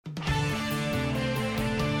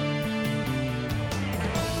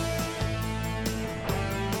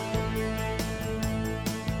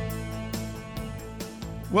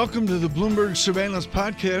Welcome to the Bloomberg Surveillance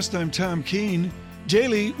Podcast. I'm Tom Keene.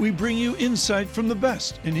 Daily, we bring you insight from the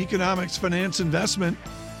best in economics, finance, investment,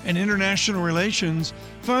 and international relations.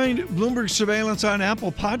 Find Bloomberg Surveillance on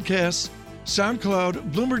Apple Podcasts,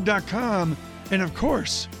 SoundCloud, Bloomberg.com, and of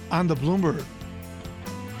course, on the Bloomberg.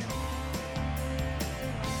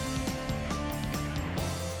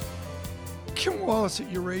 Kim Wallace at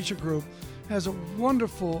Eurasia Group has a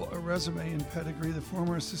wonderful resume and pedigree. The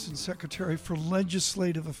former Assistant Secretary for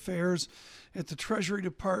Legislative Affairs at the Treasury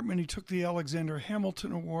Department. He took the Alexander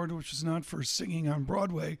Hamilton Award, which is not for singing on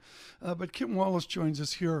Broadway. But Kim Wallace joins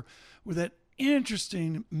us here with that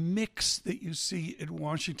interesting mix that you see in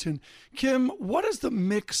Washington. Kim, what is the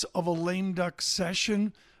mix of a lame duck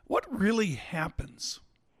session? What really happens?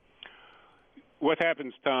 What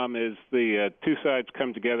happens, Tom, is the two sides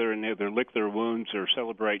come together and either lick their wounds or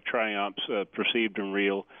celebrate triumphs, perceived and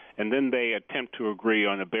real, and then they attempt to agree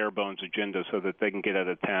on a bare-bones agenda so that they can get out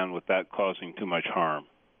of town without causing too much harm.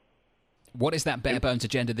 What is that bare-bones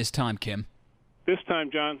agenda this time, Kim? This time,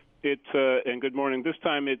 John, and good morning, this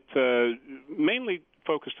time it's mainly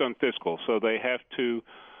focused on fiscal, so they have to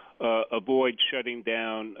avoid shutting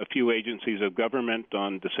down a few agencies of government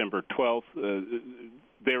on December 12th.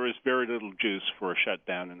 There is very little juice for a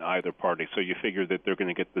shutdown in either party, so you figure that they're going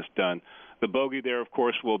to get this done. The bogey there, of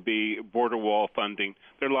course, will be border wall funding.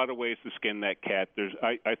 There are a lot of ways to skin that cat.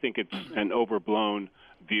 I think it's an overblown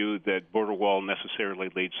view that border wall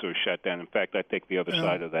necessarily leads to a shutdown. In fact, I take the other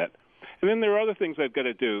side of that. And then there are other things they've got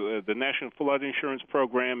to do. The National Flood Insurance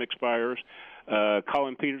Program expires.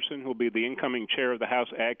 Colin Peterson, who will be the incoming chair of the House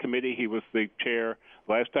Ag Committee, he was the chair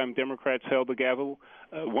last time Democrats held the gavel,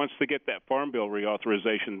 wants to get that Farm Bill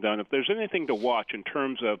reauthorization done. If there's anything to watch in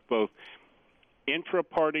terms of both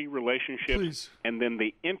intra-party relationships and then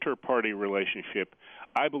the inter-party relationship,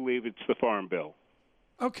 I believe it's the Farm Bill.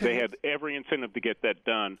 Okay. They have every incentive to get that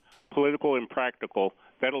done, political and practical.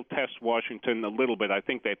 That'll test Washington a little bit. I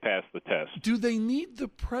think they passed the test. Do they need the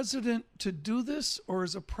president to do this, or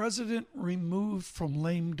is a president removed from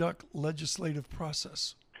lame duck legislative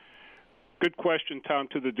process? Good question, Tom,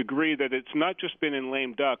 to the degree that it's not just been in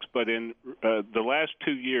lame ducks, but in the last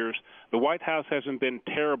 2 years, the White House hasn't been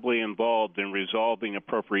terribly involved in resolving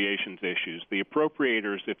appropriations issues. The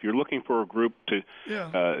appropriators, if you're looking for a group to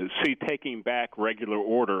see taking back regular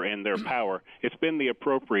order and their power, it's been the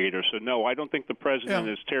appropriators. So, no, I don't think the president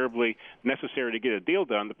is terribly necessary to get a deal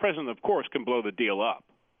done. The president, of course, can blow the deal up.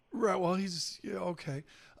 Right, well, he's, okay.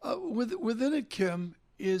 Within it, Kim,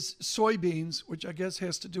 is soybeans, which I guess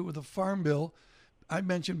has to do with the Farm Bill. I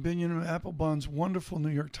mentioned Benjamin Applebaum's wonderful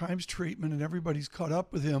New York Times treatment, and everybody's caught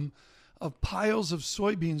up with him, of piles of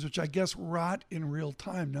soybeans, which I guess rot in real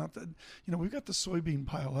time. Not that, we've got the soybean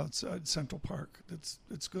pile outside Central Park.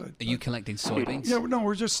 It's good. Are you collecting soybeans? Yeah, no,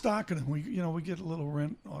 we're just stocking them. We get a little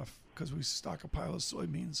rent off because we stock a pile of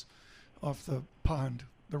soybeans off the pond,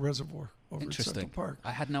 the reservoir over at Central Park.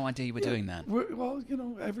 I had no idea you were doing that. Well,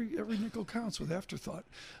 every nickel counts with afterthought.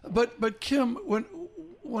 But Kim,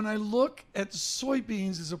 when I look at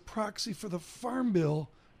soybeans as a proxy for the Farm Bill,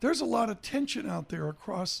 there's a lot of tension out there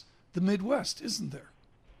across the Midwest, isn't there?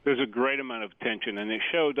 There's a great amount of tension, and it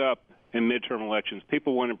showed up in midterm elections.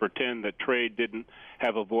 People want to pretend that trade didn't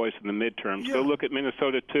have a voice in the midterms. Go look at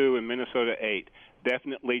Minnesota 2 and Minnesota 8.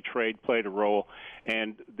 Definitely trade played a role.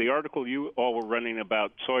 And the article you all were running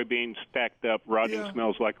about soybeans stacked up, rotting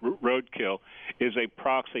smells like roadkill, is a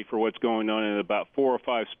proxy for what's going on in about 4 or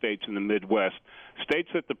 5 states in the Midwest. States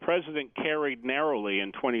that the president carried narrowly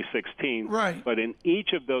in 2016. Right. But in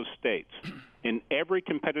each of those states, in every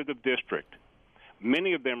competitive district,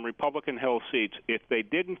 many of them Republican-held seats, if they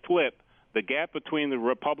didn't flip, the gap between the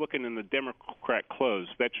Republican and the Democrat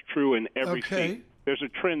closed. That's true in every seat. There's a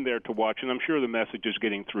trend there to watch, and I'm sure the message is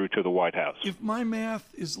getting through to the White House. If my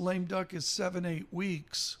math is lame duck is 7-8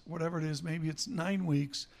 weeks, whatever it is, maybe it's 9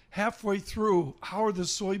 weeks, halfway through, how are the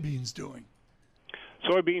soybeans doing?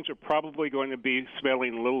 Soybeans are probably going to be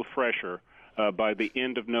smelling a little fresher by the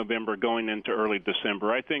end of November, going into early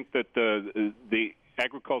December. I think that the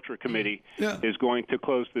Agriculture Committee is going to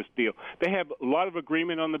close this deal. They have a lot of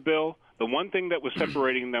agreement on the bill. The one thing that was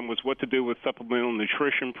separating them was what to do with supplemental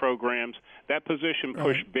nutrition programs. That position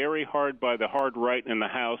pushed very hard by the hard right in the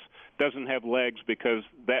House doesn't have legs because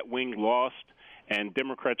that wing lost, and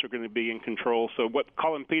Democrats are going to be in control. So what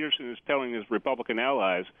Colin Peterson is telling his Republican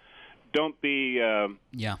allies, don't be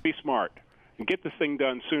smart. And get this thing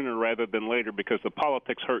done sooner rather than later because the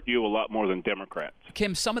politics hurt you a lot more than Democrats.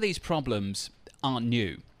 Kim, some of these problems aren't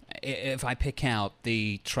new. If I pick out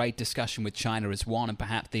the trade discussion with China as one and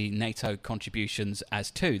perhaps the NATO contributions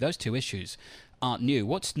as two, those two issues aren't new.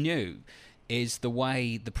 What's new is the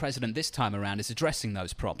way the president this time around is addressing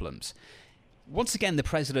those problems. Once again, the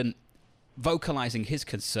president vocalizing his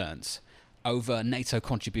concerns over NATO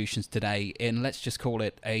contributions today in, let's just call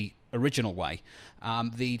it, a original way.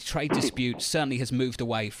 The trade dispute certainly has moved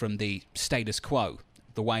away from the status quo,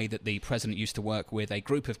 the way that the president used to work with a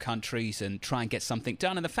group of countries and try and get something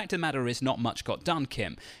done. And the fact of the matter is not much got done,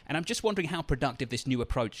 Kim. And I'm just wondering how productive this new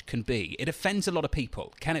approach can be. It offends a lot of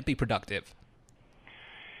people. Can it be productive?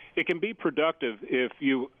 It can be productive if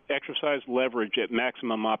you exercise leverage at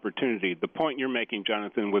maximum opportunity. The point you're making,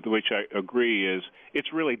 Jonathan, with which I agree, is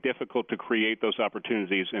it's really difficult to create those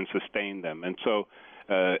opportunities and sustain them. And so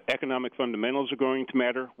economic fundamentals are going to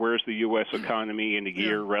matter. Where's the U.S. economy in a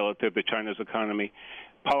year relative to China's economy?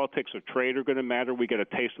 Politics of trade are going to matter. We get a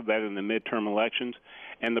taste of that in the midterm elections.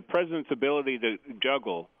 And the president's ability to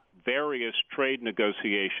juggle various trade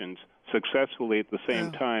negotiations successfully at the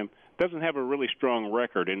same time doesn't have a really strong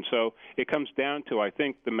record. And so it comes down to, I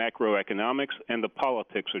think, the macroeconomics and the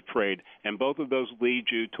politics of trade. And both of those lead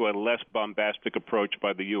you to a less bombastic approach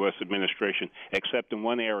by the U.S. administration, except in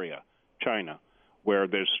one area, China, where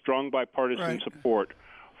there's strong bipartisan support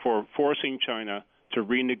for forcing China to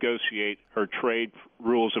renegotiate her trade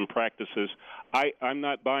rules and practices. I'm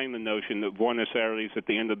not buying the notion that Buenos Aires at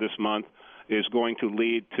the end of this month is going to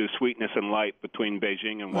lead to sweetness and light between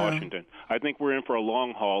Beijing and Washington. I think we're in for a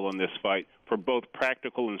long haul on this fight for both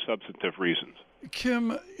practical and substantive reasons.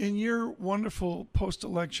 Kim, in your wonderful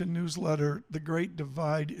post-election newsletter, The Great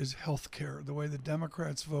Divide is healthcare, the way the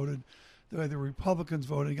Democrats voted, the way the Republicans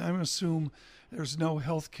voted. I'm going to assume there's no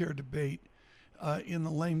healthcare debate in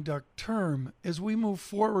the lame duck term. As we move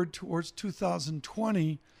forward towards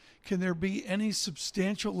 2020, can there be any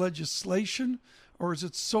substantial legislation, or is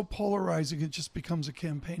it so polarizing it just becomes a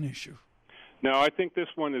campaign issue? No, I think this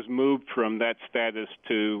one has moved from that status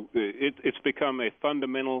to it's become a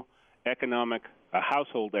fundamental economic, a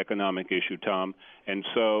household economic issue, Tom. And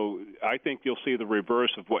so I think you'll see the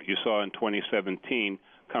reverse of what you saw in 2017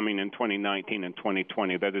 coming in 2019 and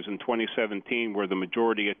 2020. That is, in 2017, where the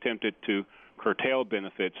majority attempted to curtail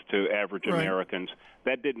benefits to average Americans.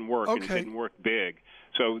 That didn't work, and it didn't work big.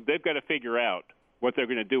 So they've got to figure out what they're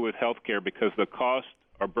going to do with health care, because the costs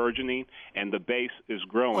are burgeoning and the base is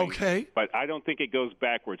growing. But I don't think it goes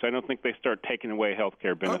backwards. I don't think they start taking away health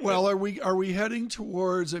care benefits. Well, are we heading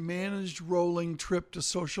towards a managed rolling trip to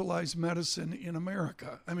socialized medicine in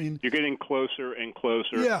America? I mean, you're getting closer and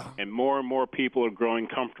closer, and more people are growing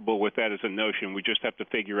comfortable with that as a notion. We just have to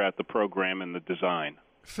figure out the program and the design.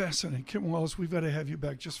 Fascinating. Kim Wallace, we've got to have you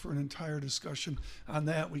back just for an entire discussion on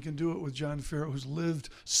that. We can do it with John Farrow, who's lived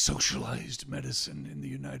socialized medicine in the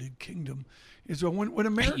United Kingdom. So when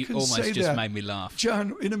Americans you almost say just that, made me laugh.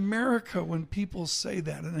 John, in America, when people say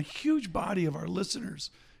that, and a huge body of our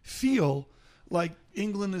listeners feel like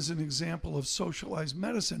England is an example of socialized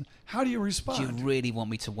medicine, how do you respond? Do you really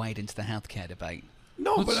want me to wade into the healthcare debate?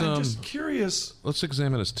 No, but I'm just curious. Let's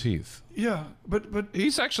examine his teeth. Yeah, but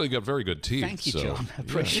he's actually got very good teeth. Thank you, John. I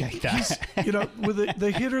appreciate that. With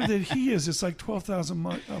the hitter that he is, it's like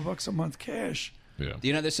 $12,000 a month cash. Yeah.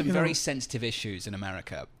 There's some very sensitive issues in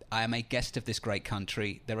America. I am a guest of this great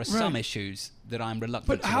country. There are some issues that I'm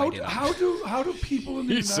reluctant to wade in. How do people in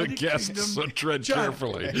the United Kingdom... He's a guest, so tread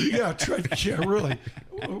carefully. Yeah, really.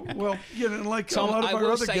 Well, like Tom, a lot of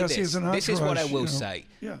our other guests, this. an entourage. This is what I will say.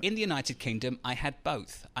 Yeah. In the United Kingdom, I had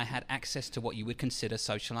both. I had access to what you would consider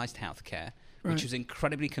socialised healthcare, which was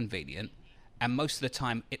incredibly convenient, and most of the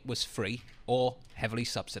time it was free or heavily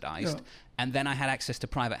subsidised. Yeah. And then I had access to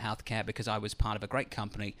private healthcare because I was part of a great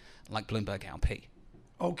company like Bloomberg LP.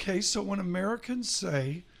 Okay, so when Americans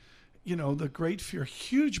say, the great fear,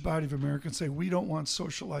 huge body of Americans say we don't want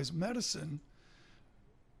socialized medicine,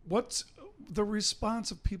 what's the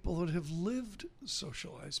response of people that have lived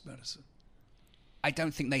socialized medicine? I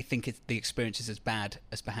don't think they think the experience is as bad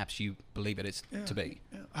as perhaps you believe it is to be.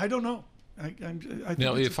 Yeah. I don't know. I think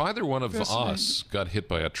now, if either one of us got hit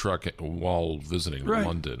by a truck while visiting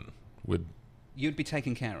London, you'd be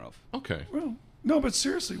taken care of. Okay. Well, no, but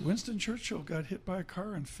seriously, Winston Churchill got hit by a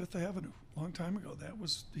car on Fifth Avenue a long time ago.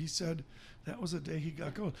 He said that was the day he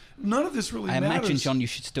got going. None of this really matters. I imagine, John, you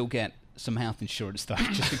should still get some health insurance stuff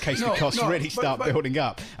just in case the costs really start building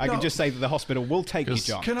up. I can just say that the hospital will take you,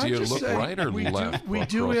 John. Can I just say, right or left? We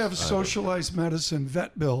do have socialized medicine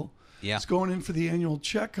vet bill. Yeah. It's going in for the annual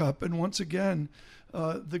checkup, and once again,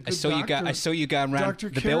 the good I saw you going around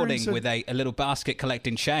the building with a little basket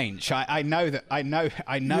collecting change. I know that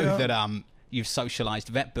you've socialized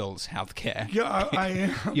vet bills healthcare. Yeah, I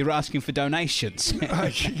am. You're asking for donations.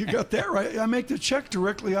 You got that right. I make the check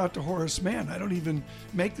directly out to Horace Mann. I don't even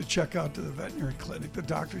make the check out to the veterinary clinic. The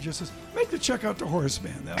doctor just says, make the check out to Horace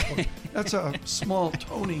Mann. That's a small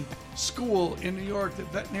Tony school in New York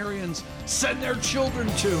that veterinarians send their children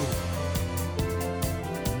to.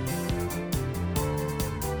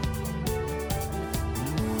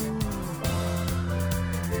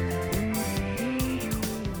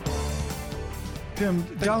 Tim,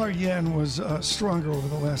 dollar yen was stronger over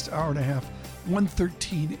the last hour and a half.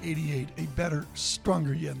 113.88, a better,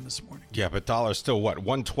 stronger yen this morning. Yeah, but dollar's still what,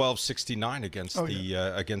 112.69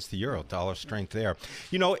 against the euro. Dollar strength there.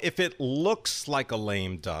 You know, if it looks like a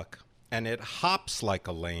lame duck and it hops like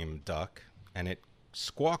a lame duck and it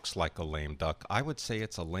squawks like a lame duck, I would say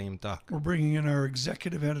it's a lame duck. We're bringing in our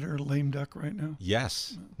executive editor, Lame Duck, right now.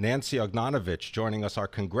 Yes, Nancy Ognanovich joining us, our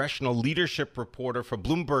congressional leadership reporter for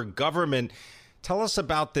Bloomberg Government. Tell us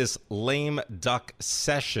about this lame duck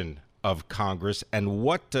session of Congress, and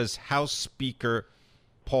what does House Speaker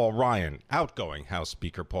Paul Ryan, outgoing House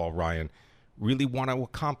Speaker Paul Ryan, really want to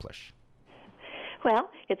accomplish? Well,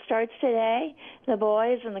 it starts today. The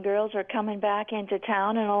boys and the girls are coming back into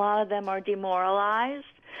town, and a lot of them are demoralized.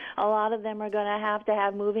 A lot of them are going to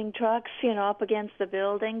have moving trucks, up against the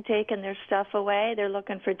building, taking their stuff away. They're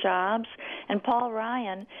looking for jobs. And Paul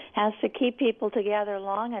Ryan has to keep people together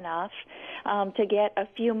long enough to get a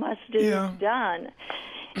few must-dos done,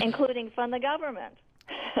 including fund the government.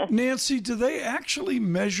 Nancy, do they actually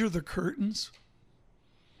measure the curtains?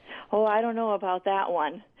 Oh, I don't know about that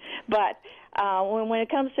one. But when it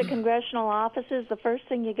comes to congressional offices, the first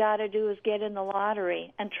thing you got to do is get in the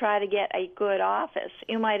lottery and try to get a good office.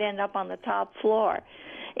 You might end up on the top floor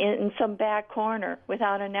in some back corner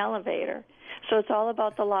without an elevator. So it's all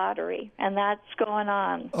about the lottery, and that's going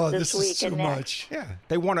on this week is too and next. much. Yeah,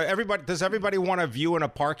 they want to. Everybody does. Everybody want a view in a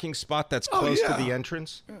parking spot that's close to the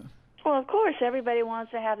entrance. Yeah. Well, of course, everybody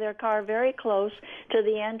wants to have their car very close to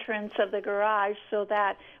the entrance of the garage so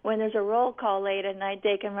that when there's a roll call late at night,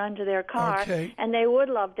 they can run to their car. Okay. And they would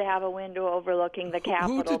love to have a window overlooking the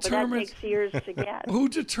Capitol, but that takes years to get. Who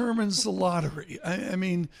determines the lottery? I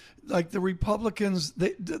mean, like the Republicans,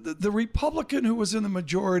 the Republican who was in the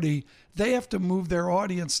majority, they have to move their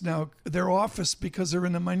audience now, their office, because they're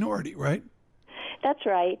in the minority, right? That's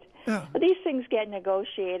right. Yeah. But these things get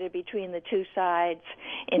negotiated between the two sides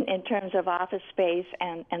in terms of office space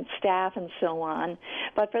and staff and so on.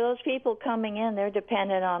 But for those people coming in, they're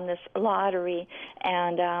dependent on this lottery,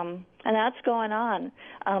 and that's going on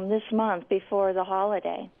this month before the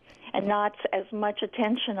holiday. And not as much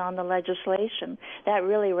attention on the legislation. That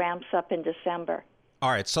really ramps up in December.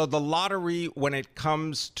 All right, so the lottery, when it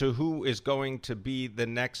comes to who is going to be the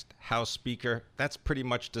next House Speaker, that's pretty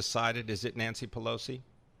much decided. Is it Nancy Pelosi?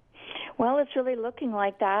 Well, it's really looking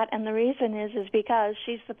like that, and the reason is because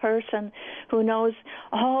she's the person who knows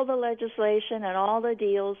all the legislation and all the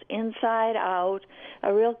deals inside out,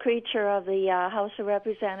 a real creature of the House of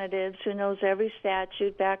Representatives who knows every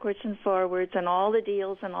statute backwards and forwards and all the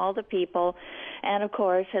deals and all the people, and, of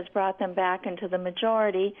course, has brought them back into the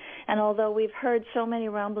majority. And although we've heard so many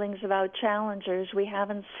rumblings about challengers, we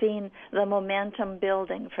haven't seen the momentum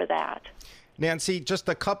building for that. Nancy, just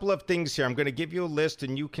a couple of things here. I'm going to give you a list,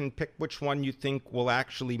 and you can pick which one you think will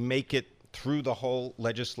actually make it through the whole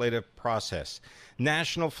legislative process.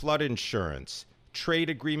 National flood insurance,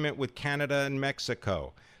 trade agreement with Canada and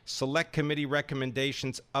Mexico, select committee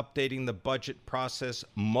recommendations updating the budget process,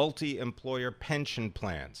 multi-employer pension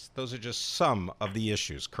plans. Those are just some of the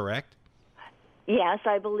issues, correct? Yes,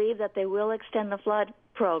 I believe that they will extend the flood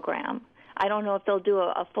program. I don't know if they'll do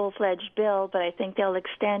a full-fledged bill, but I think they'll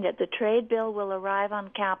extend it. The trade bill will arrive on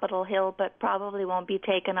Capitol Hill, but probably won't be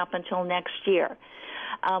taken up until next year.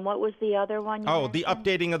 What was the other one you mentioned? The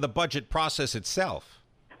updating of the budget process itself.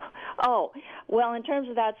 Oh, well, in terms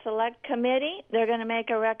of that select committee, they're going to make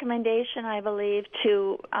a recommendation, I believe,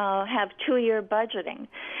 to have two-year budgeting.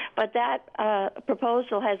 But that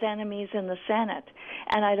proposal has enemies in the Senate,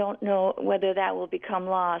 and I don't know whether that will become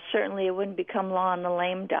law. Certainly it wouldn't become law on the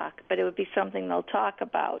lame duck, but it would be something they'll talk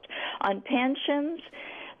about. On pensions,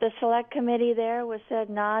 the select committee there was said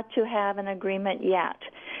not to have an agreement yet.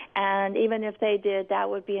 And even if they did, that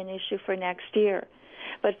would be an issue for next year.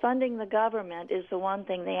 But funding the government is the one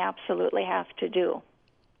thing they absolutely have to do.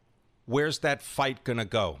 Where's that fight going to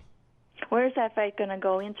go? Where's that fight going to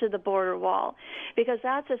go? Into the border wall. Because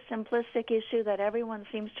that's a simplistic issue that everyone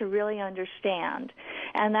seems to really understand.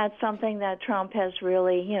 And that's something that Trump has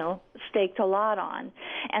really, staked a lot on.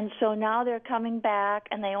 And so now they're coming back,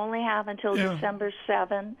 and they only have until December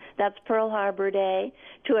 7th, that's Pearl Harbor Day,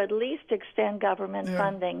 to at least extend government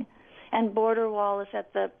funding and border wall is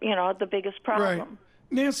at the biggest problem. Right.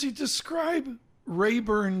 Nancy, describe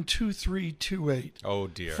Rayburn 2328. Oh,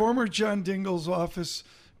 dear. Former John Dingell's office,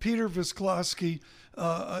 Peter Visklosky.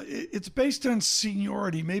 It's based on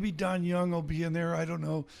seniority. Maybe Don Young will be in there. I don't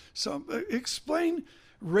know. So explain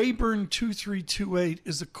Rayburn 2328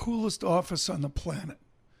 is the coolest office on the planet.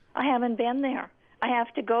 I haven't been there. I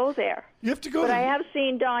have to go there. You have to go but there. I have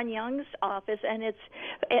seen Don Young's office, and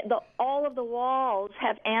all of the walls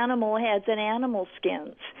have animal heads and animal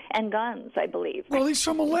skins and guns, I believe. Well, he's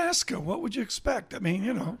from Alaska. What would you expect? I mean,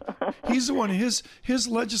 he's the one. His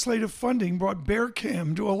legislative funding brought Bear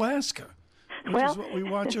Cam to Alaska, which is what we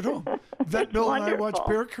watch at home. Vet Bill and I watch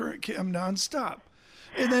Bear Cam nonstop.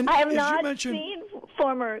 And then, I have as not you mentioned, seen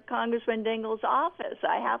former Congressman Dingell's office.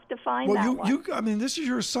 I have to find that one. I mean, this is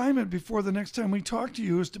your assignment before the next time we talk to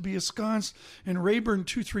you is to be ensconced in Rayburn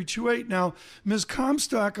 2328. Now, Ms.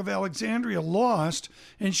 Comstock of Alexandria lost,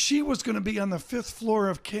 and she was going to be on the 5th floor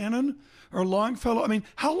of Cannon or Longfellow. I mean,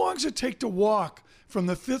 how long does it take to walk from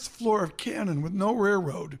the 5th floor of Cannon with no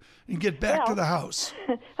railroad and get back to the house?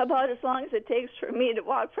 About as long as it takes for me to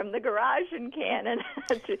walk from the garage in Cannon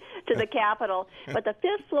to the Capitol. But the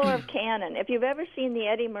 5th floor of Cannon, if you've ever seen the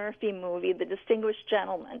Eddie Murphy movie, The Distinguished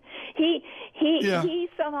Gentleman, he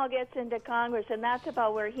somehow gets into Congress, and that's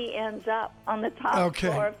about where he ends up, on the top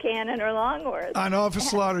floor of Cannon or Longworth. On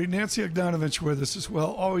Office Lottery, Nancy Ogdanovich with us as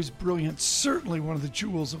well. Always brilliant. Certainly one of the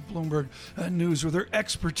jewels of Bloomberg News with her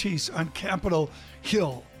expertise on Capitol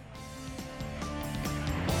Hill.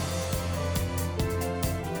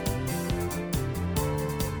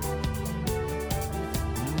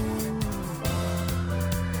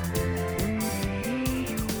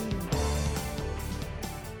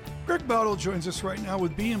 Greg Bottle joins us right now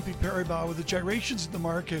with BNP Paribas with the gyrations in the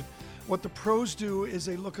market. What the pros do is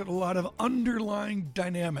they look at a lot of underlying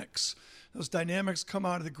dynamics. Those dynamics come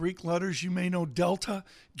out of the Greek letters. You may know delta,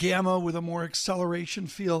 gamma with a more acceleration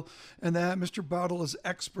feel, and that Mr. Bottle is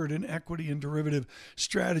expert in equity and derivative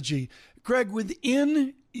strategy. Greg,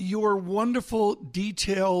 within your wonderful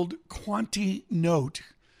detailed quantity note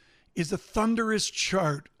is a thunderous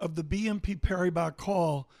chart of the BNP Paribas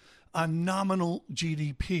call on nominal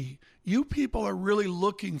GDP. You people are really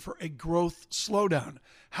looking for a growth slowdown.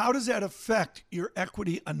 How does that affect your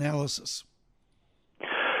equity analysis?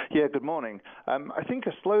 Yeah, good morning. I think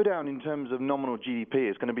a slowdown in terms of nominal GDP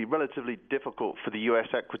is going to be relatively difficult for the U.S.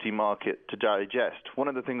 equity market to digest. One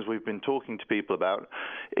of the things we've been talking to people about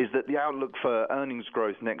is that the outlook for earnings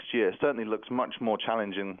growth next year certainly looks much more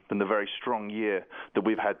challenging than the very strong year that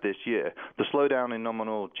we've had this year. The slowdown in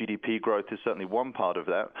nominal GDP growth is certainly one part of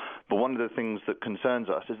that, but one of the things that concerns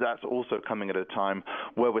us is that's also coming at a time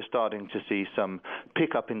where we're starting to see some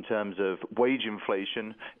pickup in terms of wage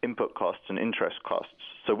inflation, input costs, and interest costs.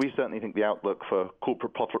 So we certainly think the outlook for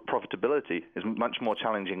corporate profitability is much more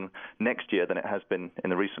challenging next year than it has been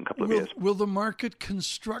in the recent couple of years. Will the market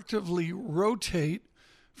constructively rotate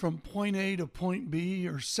from point A to point B,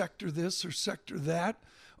 or sector this or sector that,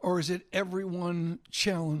 or is it everyone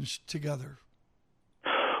challenged together?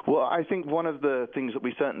 Well, I think one of the things that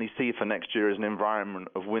we certainly see for next year is an environment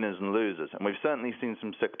of winners and losers. And we've certainly seen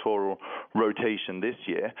some sectoral rotation this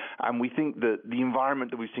year. And we think that the environment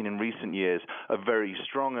that we've seen in recent years, a very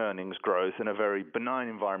strong earnings growth and a very benign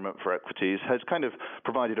environment for equities, has kind of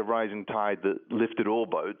provided a rising tide that lifted all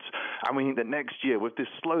boats. And we think that next year, with this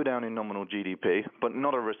slowdown in nominal GDP, but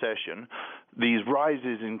not a recession, these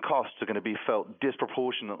rises in costs are going to be felt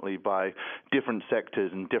disproportionately by different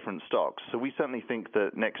sectors and different stocks. So we certainly think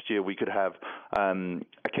that next year we could have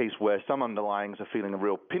a case where some underlyings are feeling a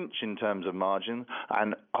real pinch in terms of margin,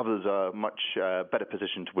 and others are much better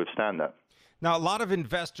positioned to withstand that. Now, a lot of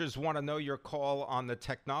investors want to know your call on the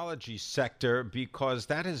technology sector because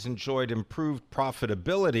that has enjoyed improved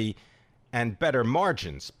profitability and better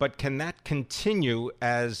margins. But can that continue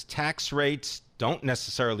as tax rates don't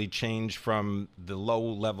necessarily change from the low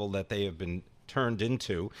level that they have been turned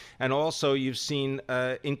into? And also you've seen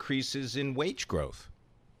increases in wage growth.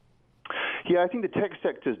 Yeah, I think the tech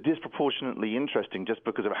sector is disproportionately interesting just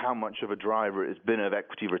because of how much of a driver it has been of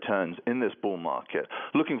equity returns in this bull market.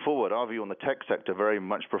 Looking forward, our view on the tech sector very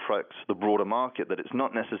much reflects the broader market, that it's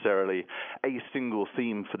not necessarily a single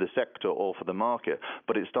theme for the sector or for the market,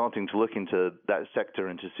 but it's starting to look into that sector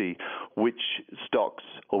and to see which stocks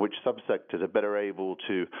or which subsectors are better able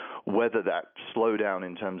to weather that slowdown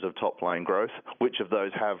in terms of top-line growth, which of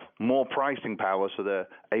those have more pricing power so they're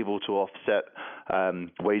able to offset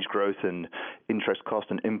wage growth and interest cost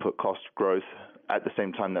and input cost growth at the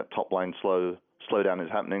same time that top line slowdown is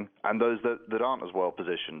happening, and those that aren't as well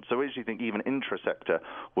positioned. So I actually think even intra-sector,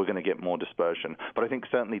 we're going to get more dispersion. But I think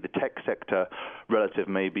certainly the tech sector, relative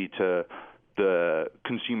maybe to the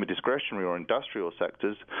consumer discretionary or industrial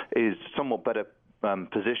sectors, is somewhat better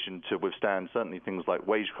positioned to withstand certainly things like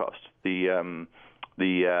wage costs.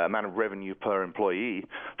 The amount of revenue per employee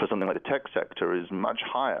for something like the tech sector is much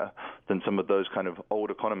higher than some of those kind of old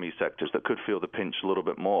economy sectors that could feel the pinch a little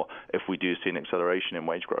bit more if we do see an acceleration in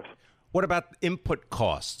wage growth. What about input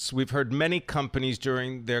costs? We've heard many companies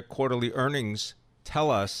during their quarterly earnings tell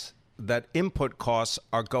us that input costs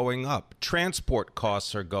are going up. Transport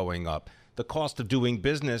costs are going up. The cost of doing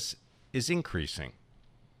business is increasing.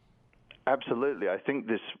 Absolutely. I think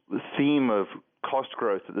this theme of cost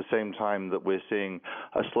growth at the same time that we're seeing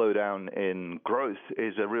a slowdown in growth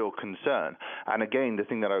is a real concern. And again, the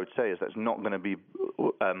thing that I would say is that's not going to be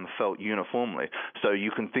felt uniformly. So you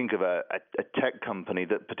can think of a tech company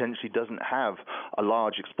that potentially doesn't have a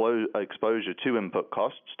large exposure to input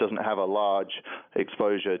costs, doesn't have a large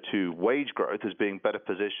exposure to wage growth, as being better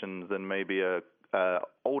positioned than maybe a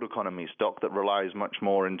old economy stock that relies much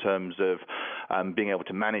more in terms of being able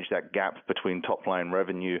to manage that gap between top line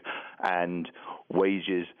revenue and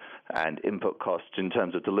wages and input costs in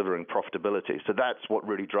terms of delivering profitability. So that's what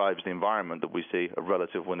really drives the environment that we see of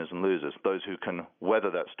relative winners and losers, those who can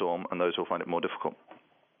weather that storm and those who find it more difficult.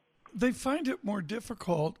 They find it more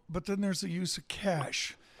difficult, but then there's the use of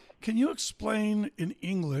cash. Can you explain in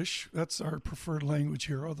English, that's our preferred language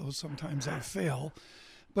here, although sometimes I fail,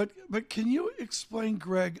 but can you explain,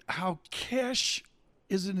 Greg, how cash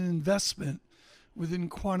is an investment within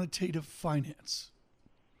quantitative finance?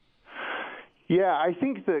 Yeah, I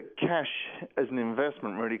think that cash as an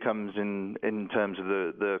investment really comes in terms of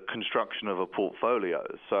the construction of a portfolio.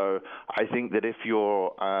 So I think that if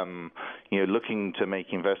you're looking to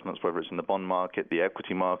make investments, whether it's in the bond market, the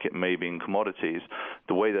equity market, maybe in commodities,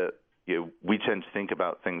 the way that we tend to think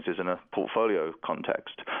about things is in a portfolio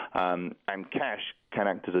context, and cash can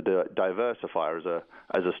act as a diversifier,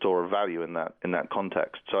 as a store of value in that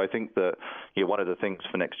context. So I think that one of the things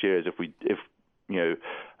for next year is if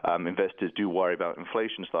investors do worry about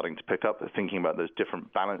inflation starting to pick up, thinking about those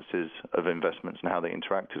different balances of investments and how they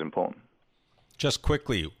interact is important. Just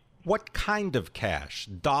quickly, what kind of cash?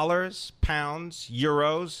 Dollars, pounds,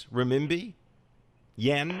 euros, renminbi,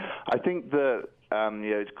 yen? I think that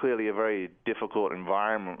it's clearly a very difficult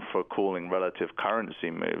environment for calling relative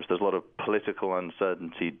currency moves. There's a lot of political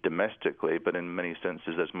uncertainty domestically, but in many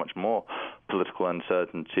senses there's much more political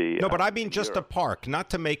uncertainty. No, but I mean just a park, not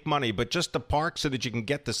to make money, but just a park so that you can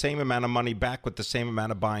get the same amount of money back with the same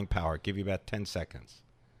amount of buying power. Give you about 10 seconds.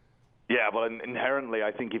 Yeah, well, inherently,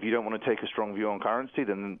 I think if you don't want to take a strong view on currency,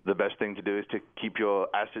 then the best thing to do is to keep your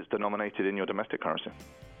assets denominated in your domestic currency.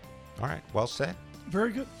 All right, well said.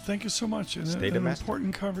 Very good. Thank you so much. And an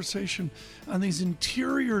important conversation on these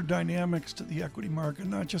interior dynamics to the equity market,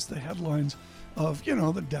 not just the headlines of,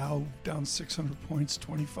 the Dow down 600 points,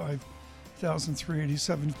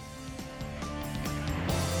 25,387.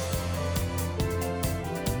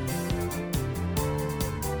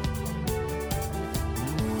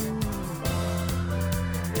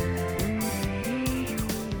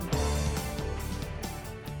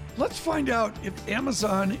 Let's find out if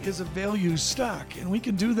Amazon is a value stock, and we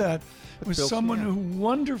can do that with someone who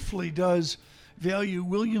wonderfully does value.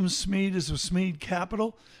 William Smead is of Smead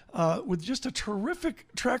Capital with just a terrific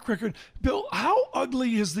track record. Bill, how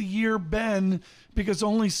ugly has the year been because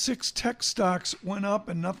only 6 tech stocks went up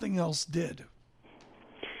and nothing else did?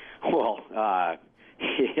 Well,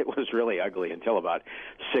 it was really ugly until about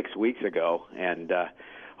 6 weeks ago, and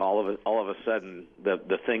all of a sudden,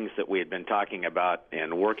 the things that we had been talking about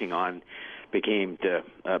and working on began to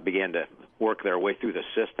work their way through the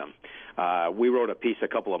system. We wrote a piece a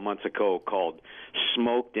couple of months ago called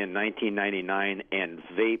 "Smoked in 1999 and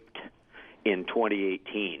Vaped in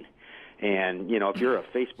 2018." And if you're a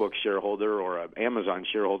Facebook shareholder or an Amazon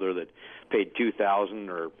shareholder that paid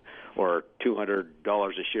 $2,000 or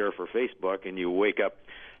 $200 a share for Facebook, and you wake up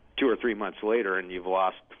 2 or 3 months later and you've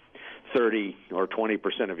lost 30 or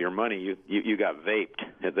 20% of your money, you got vaped.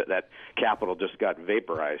 That capital just got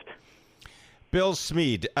vaporized. Bill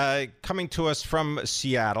Smead, coming to us from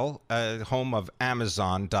Seattle, home of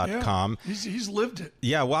Amazon.com. Yeah, he's lived it.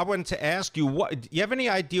 Yeah, well, I wanted to ask you, do you have any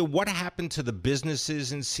idea what happened to the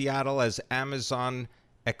businesses in Seattle as Amazon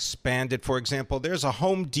expanded? For example, there's a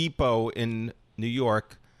Home Depot in New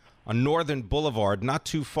York on Northern Boulevard, not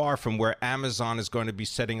too far from where Amazon is going to be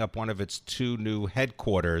setting up one of its 2 new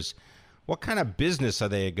headquarters. What kind of business are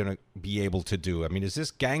they going to be able to do? I mean, is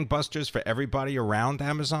this gangbusters for everybody around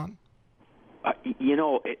Amazon?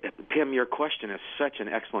 Pim, your question is such an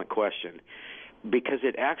excellent question because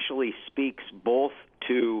it actually speaks both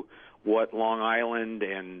to what Long Island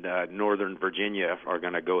and Northern Virginia are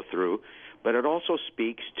going to go through, but it also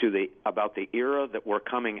speaks to about the era that we're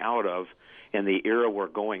coming out of and the era we're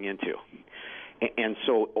going into. And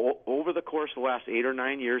so over the course of the last 8 or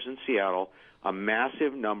 9 years in Seattle, a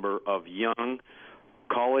massive number of young,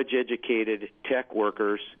 college-educated tech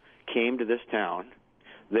workers came to this town.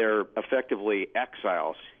 They're effectively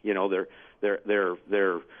exiles. You know,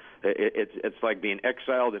 it's like being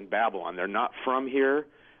exiled in Babylon. They're not from here.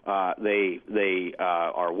 They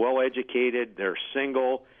are well educated. They're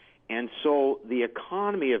single, and so the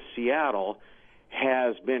economy of Seattle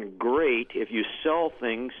has been great if you sell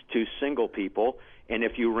things to single people and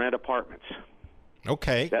if you rent apartments.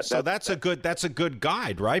 Okay, that's a good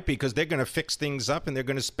guide, right? Because they're going to fix things up and they're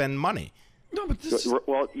going to spend money. No, but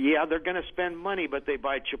well, yeah, they're going to spend money, but they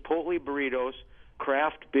buy Chipotle burritos,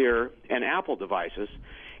 craft beer, and Apple devices,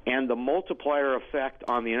 and the multiplier effect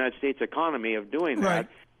on the United States economy of doing that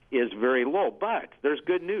is very low. But there's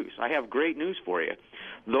good news. I have great news for you.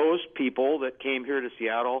 Those people that came here to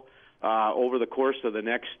Seattle over the course of the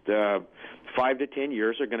next 5 to 10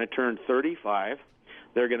 years are going to turn 35.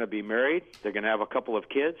 They're going to be married. They're going to have a couple of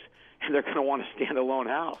kids, and they're going to want a standalone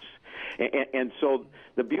house. And so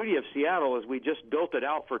the beauty of Seattle is we just built it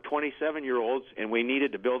out for 27-year-olds, and we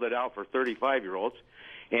needed to build it out for 35-year-olds.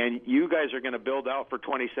 And you guys are going to build out for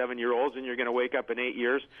 27-year-olds, and you're going to wake up in 8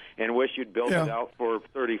 years and wish you'd built it out for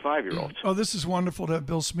 35-year-olds. Oh, this is wonderful to have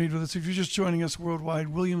Bill Smead with us. If you're just joining us worldwide,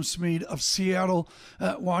 William Smead of Seattle,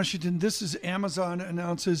 Washington. This is Amazon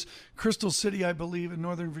announces Crystal City, I believe, in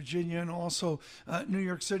Northern Virginia, and also New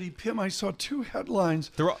York City. Pim, I saw two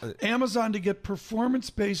headlines. Amazon to get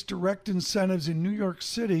performance-based direct incentives in New York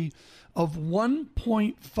City of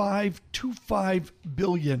 $1.525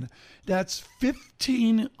 billion. That's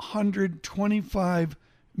 $1,525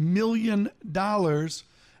 million.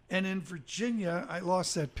 And in Virginia, I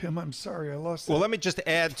lost that, Pim. I'm sorry, I lost that. Well, let me just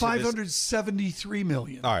add to $573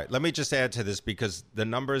 million. All right, let me just add to this because the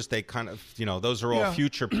numbers, they kind of, those are all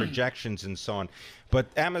future projections and so on. But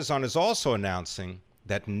Amazon is also announcing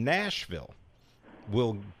that Nashville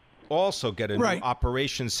will also get a new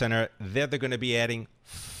operations center. There they're going to be adding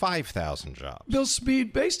 5,000 jobs. Bill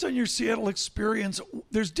Smead, based on your Seattle experience,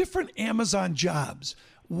 there's different Amazon jobs.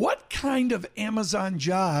 What kind of Amazon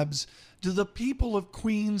jobs do the people of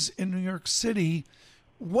Queens and New York City,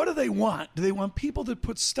 what do they want? Do they want people that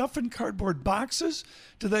put stuff in cardboard boxes?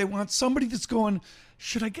 Do they want somebody that's going,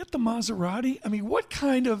 should I get the Maserati? I mean, what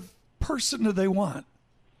kind of person do they want?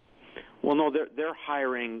 Well, no, they're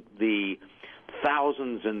hiring the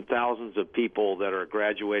thousands and thousands of people that are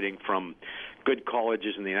graduating from good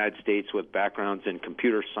colleges in the United States with backgrounds in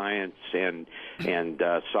computer science and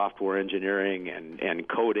software engineering and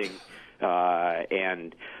coding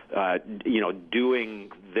and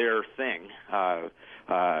doing their thing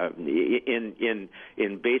in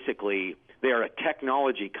basically they are a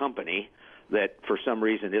technology company that for some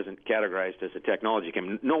reason isn't categorized as a technology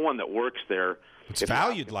company. No one that works there. It's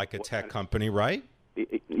valued like a tech company, right?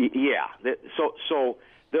 Yeah. So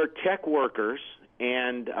they're tech workers,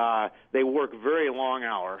 and they work very long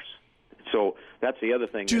hours. So that's the other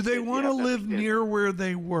thing. Do they want to live near where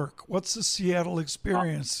they work? What's the Seattle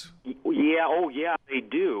experience? Yeah, they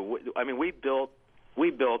do. I mean, we built.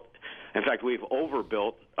 In fact, we've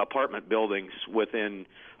overbuilt apartment buildings within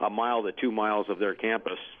a mile to 2 miles of their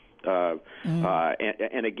campus.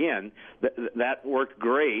 And again, that worked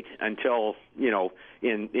great until,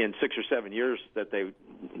 in 6 or 7 years that they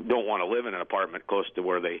don't want to live in an apartment close to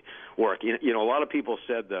where they work. A lot of people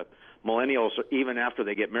said the millennials, even after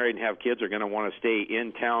they get married and have kids, are going to want to stay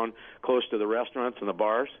in town close to the restaurants and the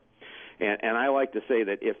bars. And I like to say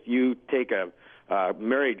that if you take a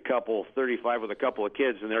married couple, 35 with a couple of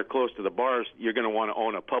kids, and they're close to the bars, you're going to want to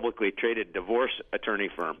own a publicly traded divorce attorney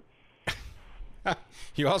firm.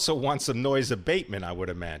 You also want some noise abatement, I would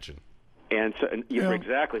imagine. And so,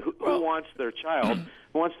 exactly. Who wants their child?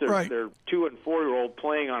 Who wants their 2 and 4-year-old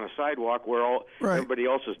playing on a sidewalk where everybody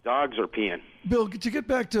else's dogs are peeing? Bill, to get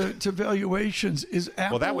back to valuations, is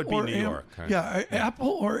Apple that would be New York. Apple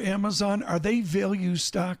or Amazon, are they value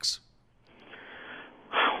stocks?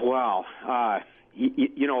 Wow. I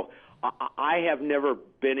have never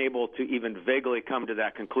been able to even vaguely come to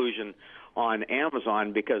that conclusion on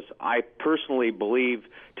Amazon because I personally believe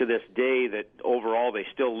to this day that overall they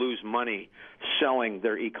still lose money selling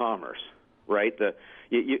their e-commerce, right? I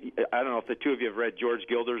don't know if the two of you have read George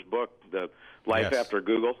Gilder's book, The Life After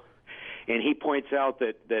Google, and he points out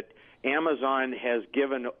that Amazon has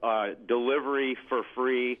given delivery for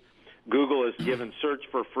free, Google has given search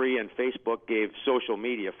for free, and Facebook gave social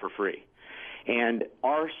media for free. And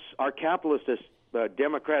our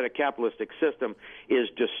democratic capitalistic system is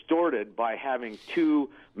distorted by having three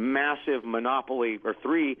massive monopoly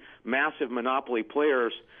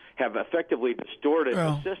players have effectively distorted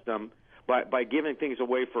the system by giving things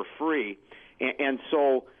away for free. And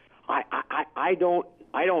so I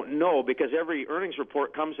don't know, because every earnings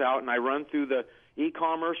report comes out and I run through the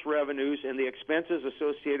e-commerce revenues and the expenses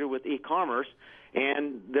associated with e-commerce,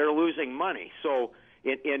 and they're losing money. So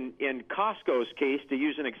in Costco's case, to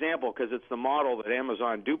use an example, because it's the model that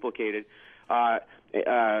Amazon duplicated,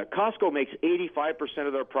 Costco makes 85%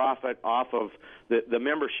 of their profit off of the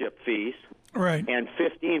membership fees, right, and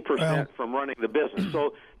 15% from running the business.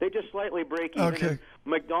 So they just slightly break even. Okay.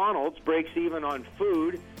 McDonald's breaks even on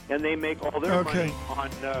food, and they make all their money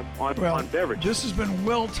on beverages. This has been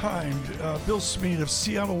well-timed. Bill Smead of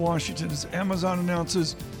Seattle, Washington, as Amazon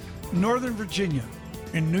announces Northern Virginia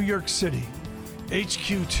and New York City,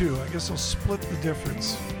 HQ2. I guess they'll split the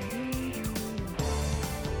difference.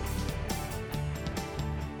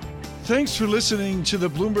 Thanks for listening to the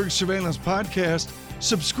Bloomberg Surveillance Podcast.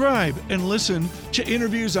 Subscribe and listen to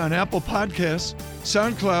interviews on Apple Podcasts,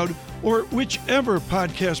 SoundCloud, or whichever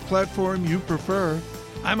podcast platform you prefer.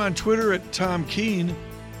 I'm on Twitter at Tom Keene.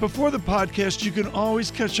 Before the podcast, you can always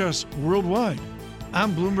catch us worldwide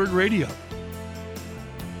on Bloomberg Radio.